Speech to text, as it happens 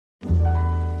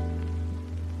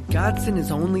God sent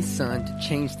his only son to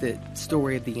change the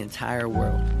story of the entire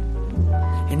world.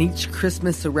 And each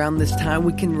Christmas around this time,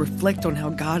 we can reflect on how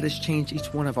God has changed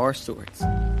each one of our stories.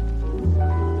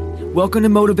 Welcome to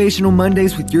Motivational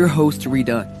Mondays with your host,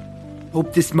 Redone.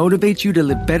 Hope this motivates you to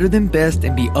live better than best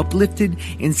and be uplifted,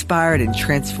 inspired, and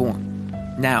transformed.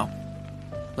 Now,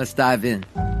 let's dive in.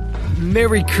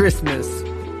 Merry Christmas.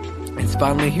 It's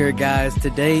finally here, guys.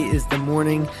 Today is the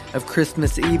morning of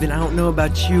Christmas Eve, and I don't know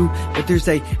about you, but there's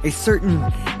a certain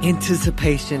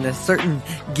anticipation, a certain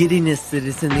giddiness that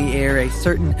is in the air, a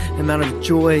certain amount of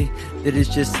joy that is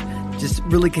just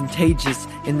really contagious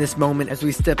in this moment as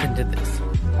we step into this.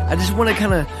 I just want to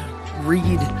kind of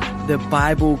read the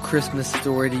Bible Christmas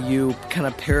story to you, kind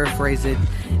of paraphrase it,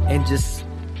 and just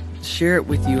share it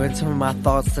with you and some of my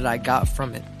thoughts that I got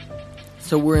from it.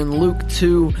 So we're in Luke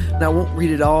 2, and I won't read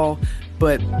it all,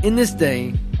 but in this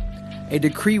day, a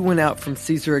decree went out from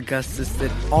Caesar Augustus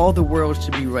that all the world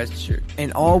should be registered,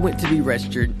 and all went to be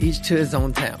registered, each to his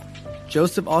own town.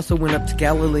 Joseph also went up to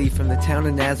Galilee from the town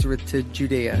of Nazareth to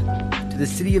Judea, to the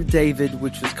city of David,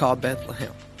 which was called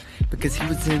Bethlehem, because he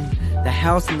was in the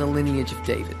house and the lineage of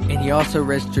David. And he also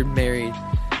registered Mary,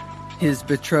 his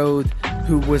betrothed,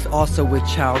 who was also with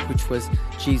child, which was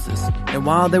Jesus. And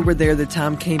while they were there, the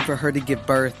time came for her to give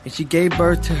birth. And she gave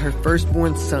birth to her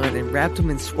firstborn son, and wrapped him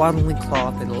in swaddling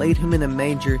cloth, and laid him in a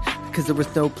manger, because there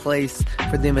was no place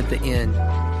for them at the inn.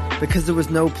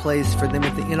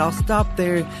 I'll stop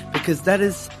there, because that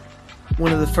is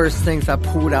one of the first things I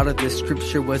pulled out of this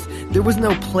scripture was there was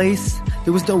no place,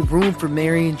 there was no room for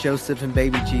Mary and Joseph and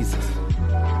baby Jesus.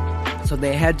 So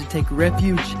they had to take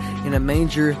refuge in a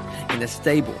manger in a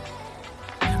stable.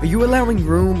 Are you allowing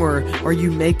room, or are you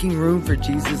making room for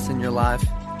Jesus in your life?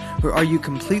 Or are you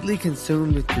completely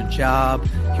consumed with your job,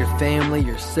 your family,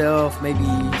 yourself, maybe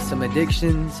some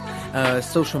addictions,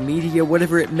 social media,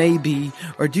 whatever it may be?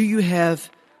 Or do you have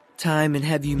time, and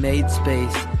have you made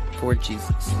space for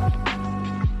Jesus?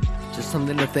 Just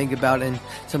something to think about, and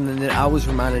something that I was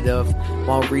reminded of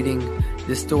while reading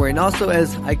this story. And also,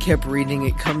 as I kept reading,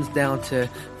 it comes down to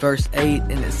verse 8,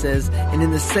 and it says, "And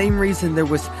in the same reason there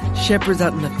was shepherds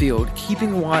out in the field,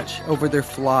 keeping watch over their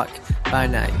flock by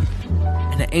night.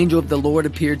 And the angel of the Lord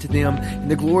appeared to them,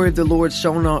 and the glory of the Lord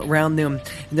shone around them,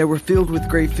 and they were filled with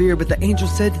great fear. But the angel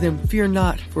said to them, 'Fear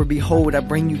not, for behold, I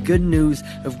bring you good news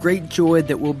of great joy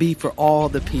that will be for all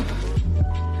the people.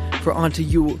 For unto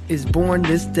you is born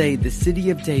this day the city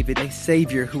of David a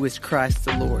Savior, who is Christ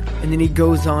the Lord.'" And then he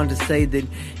goes on to say that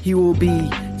he will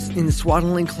be in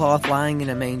swaddling cloth, lying in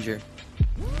a manger.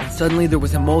 And suddenly there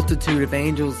was a multitude of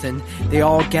angels, and they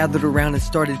all gathered around and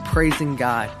started praising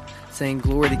God, saying,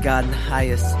 "Glory to God in the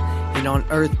highest, and on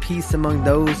earth peace among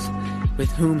those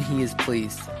with whom he is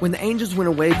pleased." When the angels went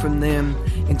away from them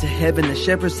into heaven, the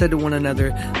shepherds said to one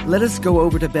another, "Let us go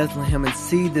over to Bethlehem and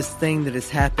see this thing that has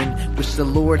happened, which the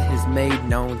Lord has made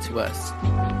known to us."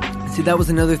 See, that was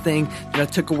another thing that I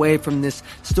took away from this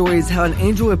story, is how an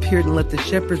angel appeared and let the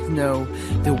shepherds know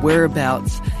the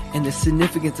whereabouts and the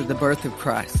significance of the birth of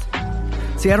Christ.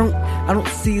 See, I don't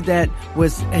see that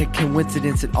was a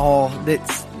coincidence at all,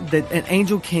 that an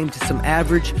angel came to some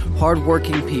average,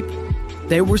 hard-working people.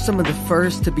 They were some of the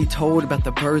first to be told about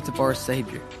the birth of our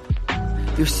Savior.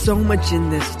 There's so much in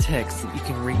this text that you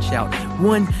can reach out.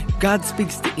 One, God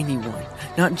speaks to anyone,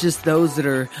 not just those that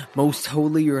are most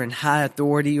holy or in high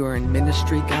authority or in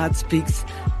ministry. God speaks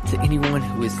to anyone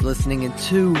who is listening. And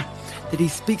two, that he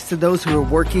speaks to those who are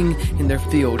working in their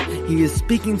field. He is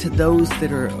speaking to those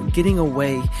that are getting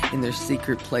away in their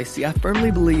secret place. See, I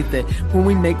firmly believe that when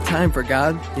we make time for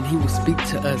God, then he will speak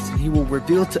to us, and he will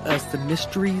reveal to us the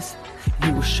mysteries, and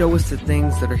he will show us the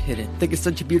things that are hidden. I think it's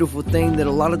such a beautiful thing that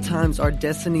a lot of times our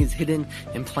destiny is hidden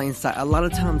in plain sight. A lot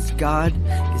of times God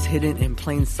is hidden in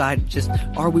plain sight. Just,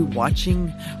 are we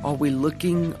watching? Are we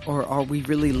looking? Or are we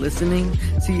really listening?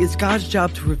 See, it's God's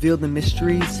job to reveal the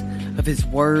mysteries of his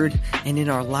word and in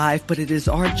our life, but it is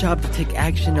our job to take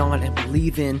action on and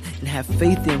believe in and have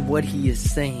faith in what he is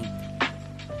saying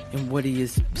and what he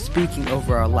is speaking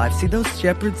over our life. See, those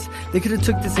shepherds, they could have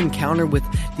took this encounter with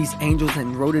these angels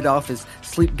and wrote it off as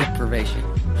sleep deprivation,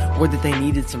 or that they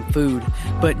needed some food.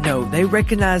 But no, they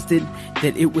recognized it,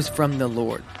 that it was from the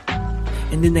Lord.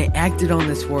 And then they acted on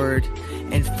this word,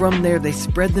 and from there they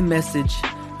spread the message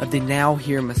of the now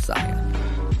here Messiah.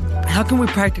 How can we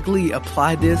practically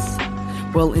apply this?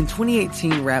 Well, in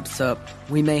 2018 wraps up,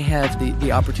 we may have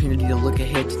the opportunity to look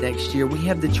ahead to next year. We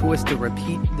have the choice to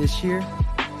repeat this year,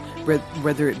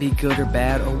 whether it be good or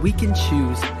bad, or we can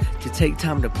choose to take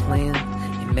time to plan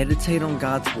and meditate on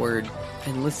God's word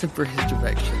and listen for his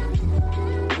direction.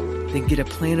 Then get a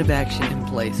plan of action in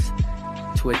place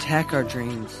to attack our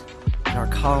dreams and our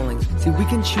callings. See, we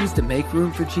can choose to make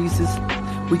room for Jesus.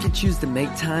 We can choose to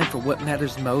make time for what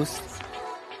matters most.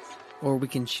 Or we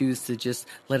can choose to just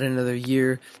let another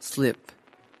year slip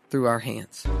through our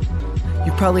hands.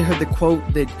 You've probably heard the quote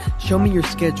that, show me your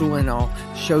schedule and I'll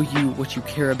show you what you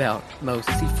care about most.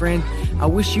 See, friend, I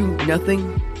wish you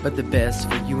nothing but the best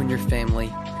for you and your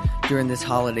family during this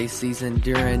holiday season,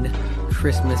 during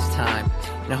Christmas time.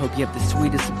 And I hope you have the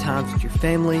sweetest of times with your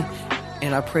family.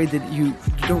 And I pray that you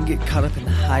don't get caught up in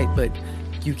the hype, but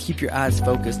you keep your eyes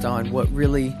focused on what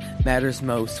really matters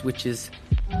most, which is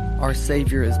our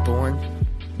Savior is born,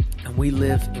 and we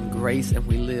live in grace, and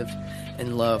we live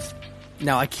in love.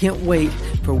 Now, I can't wait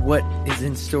for what is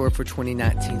in store for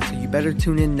 2019, so you better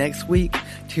tune in next week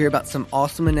to hear about some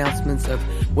awesome announcements of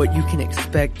what you can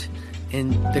expect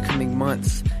in the coming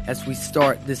months as we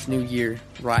start this new year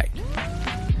right.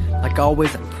 Like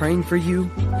always, I'm praying for you.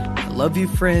 I love you,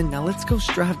 friend. Now let's go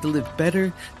strive to live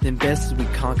better than best as we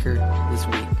conquer this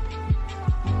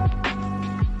week.